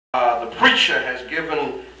the preacher has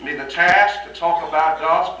given me the task to talk about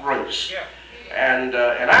God's grace. And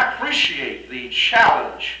I appreciate the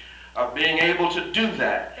challenge of being able to do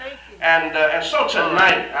that. And so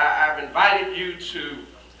tonight, I've invited you to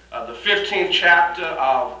the 15th chapter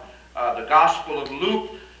of the Gospel of Luke.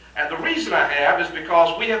 And the reason I have is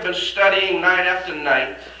because we have been studying night after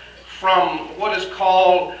night from what is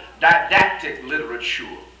called didactic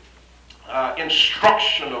literature,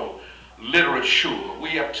 instructional literature. We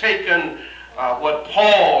have taken what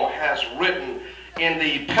Paul has written in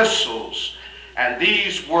the epistles, and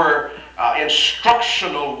these were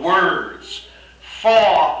instructional words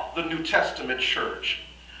for the New Testament church.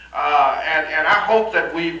 And I hope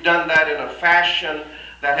that we've done that in a fashion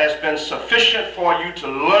that has been sufficient for you to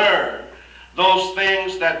learn those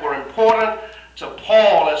things that were important to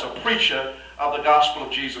Paul as a preacher of the gospel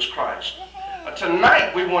of Jesus Christ.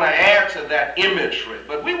 Tonight we want to add to that imagery,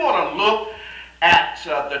 but we want to look at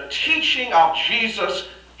the teaching of Jesus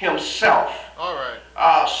himself. All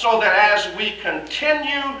right. So that as we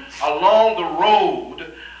continue along the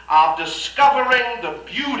road of discovering the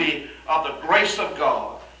beauty of the grace of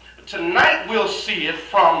God, tonight we'll see it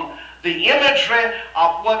from the imagery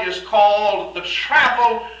of what is called the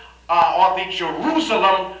travel or the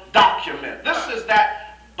Jerusalem document. This is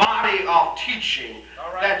that body of teaching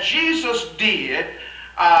that Jesus did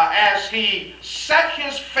as he set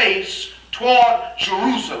his face toward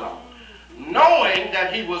Jerusalem, knowing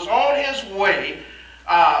that he was on his way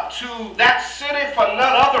to that city for none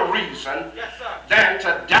other reason than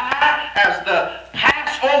to die as the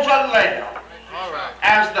Passover lamb,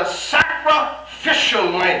 as the sacrificial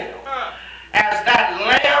lamb, as that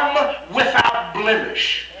lamb without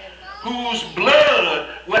blemish, whose blood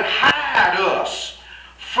would hide us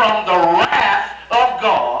from the wrath of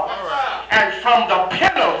God and from the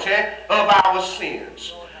penalty of our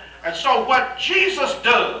sins. And so what Jesus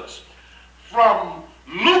does from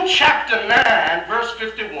Luke chapter 9, verse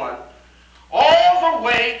 51, all the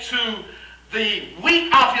way to the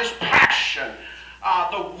week of his passion,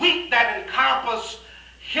 the week that encompassed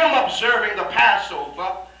him observing the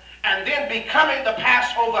Passover and then becoming the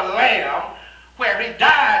Passover lamb where he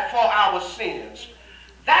died for our sins.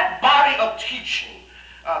 That body of teaching,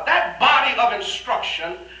 that body of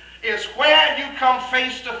instruction is where you come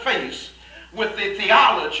face to face with the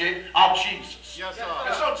theology of Jesus. Yes, sir.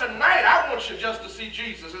 And so tonight I want you just to see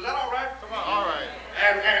Jesus. Is that all right? Come on. All right.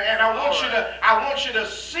 And I want you to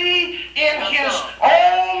see in his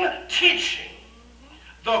own teaching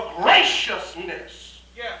the graciousness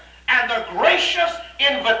and the gracious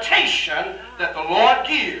invitation that the Lord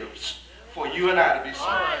gives for you and I to be saved.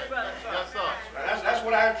 All right. Yes, sir. That's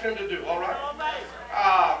what I intend to do, all right?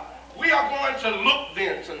 We are going to look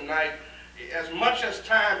then tonight, as much as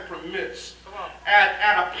time permits,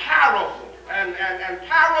 at a parable. And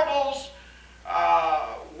parables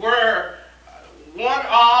were one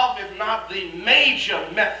of, if not the major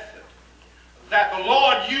method that the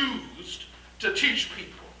Lord used to teach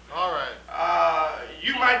people. All right.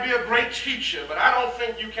 You might be a great teacher, but I don't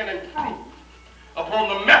think you can improve upon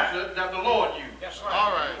the method that the Lord used. Yes,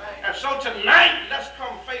 all right. And so tonight, let's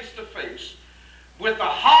come face to face with the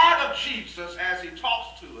heart of Jesus as he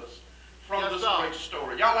talks to us from this great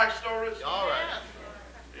story. Y'all like stories? All right.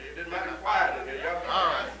 It didn't matter quiet in here. All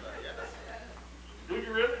right. Do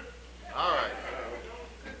you really? All right.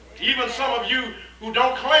 Even some of you who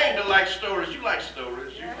don't claim to like stories, you like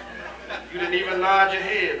stories. You didn't even nod your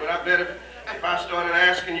head, but I bet if I started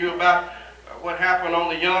asking you about what happened on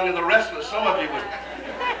The Young and the Restless, some of you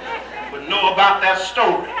would know about that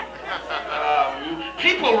story.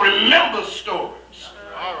 People remember stories.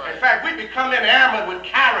 All right. In fact, we become enamored with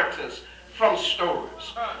characters from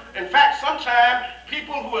stories. In fact, sometimes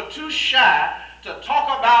people who are too shy to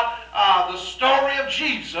talk about the story of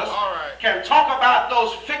Jesus can talk about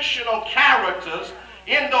those fictional characters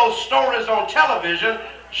in those stories on television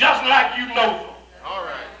just like you know them. All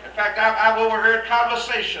right. In fact, I've overheard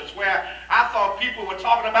conversations where I thought people were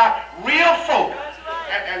talking about real folk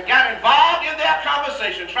and got involved in their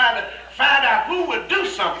conversation trying to find out who would do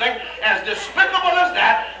something as despicable as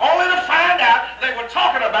that, only to find out they were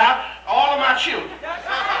talking about all of my children.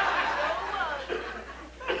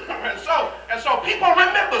 and so people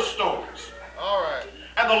remember stories. All right.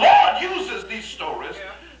 And the Lord uses these stories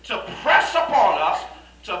to press upon us,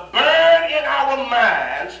 to burn in our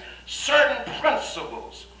minds certain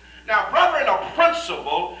principles. Now, brethren, a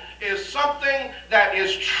principle is something that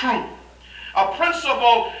is true. A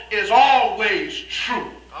principle is always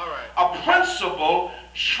true. All right. A principle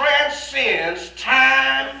transcends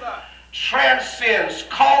time, transcends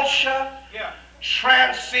culture,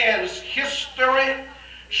 transcends history,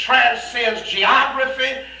 transcends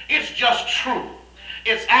geography. It's just true.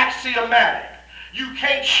 It's axiomatic. You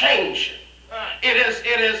can't change it.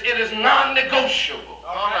 It is non-negotiable.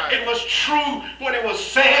 Right. It was true when it was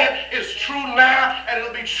said. It's true now, and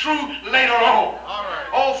it'll be true later on. Right.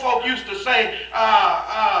 Old folk used to say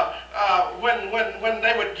when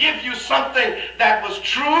they would give you something that was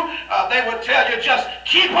true, they would tell you just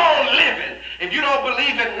keep on living. If you don't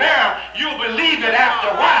believe it now, you'll believe it after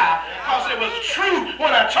a while, because it was true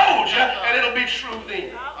when I told you, and it'll be true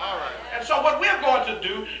then. All right. And so what we're going to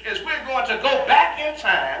do is we're going to go back in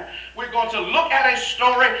time. We're going to look at a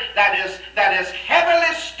story that is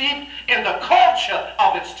heavily steeped in the culture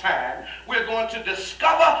of its time. We're going to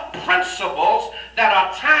discover principles that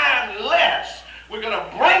are timeless. We're going to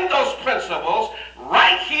bring those principles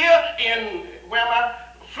right here in, where am I?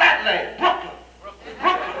 Flatland, Brooklyn.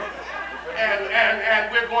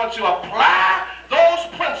 And we're going to apply those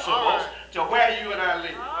principles to where you and I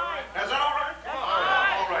live. Is that all right?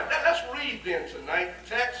 All right. Let's read then tonight the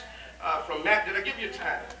text from Matthew. Did I give you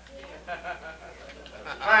time?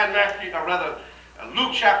 Find Matthew, or rather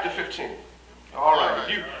Luke chapter 15. All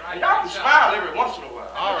right. And y'all can smile every once in a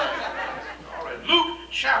while. All right. All right. Luke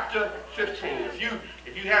chapter 15. If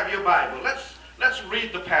you have your Bible, let's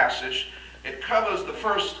read the passage. It covers the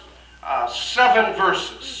first 7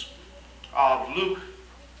 verses of Luke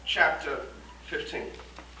chapter 15.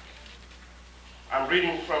 I'm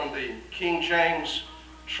reading from the King James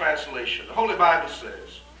translation. The Holy Bible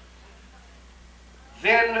says,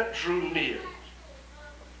 "Then drew near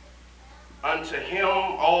unto him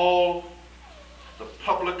all the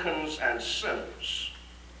publicans and sinners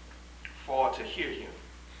for to hear him.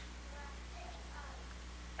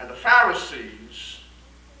 And the Pharisees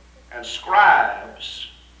and scribes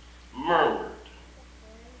murmured,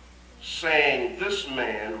 saying, This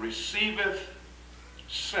man receiveth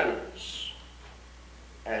sinners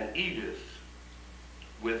and eateth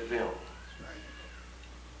with them.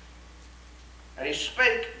 And he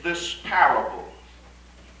spake this parable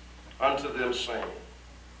unto them, saying,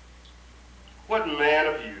 What man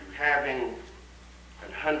of you, having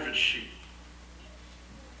 100 sheep,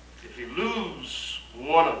 if he lose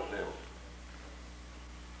one of them,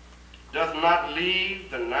 doth not leave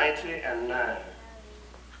the 99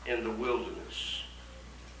 in the wilderness,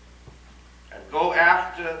 and go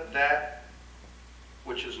after that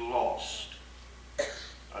which is lost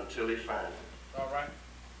until he find it? All right.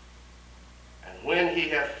 And when he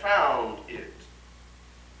hath found it,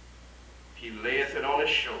 he layeth it on his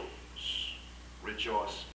shoulders, rejoicing.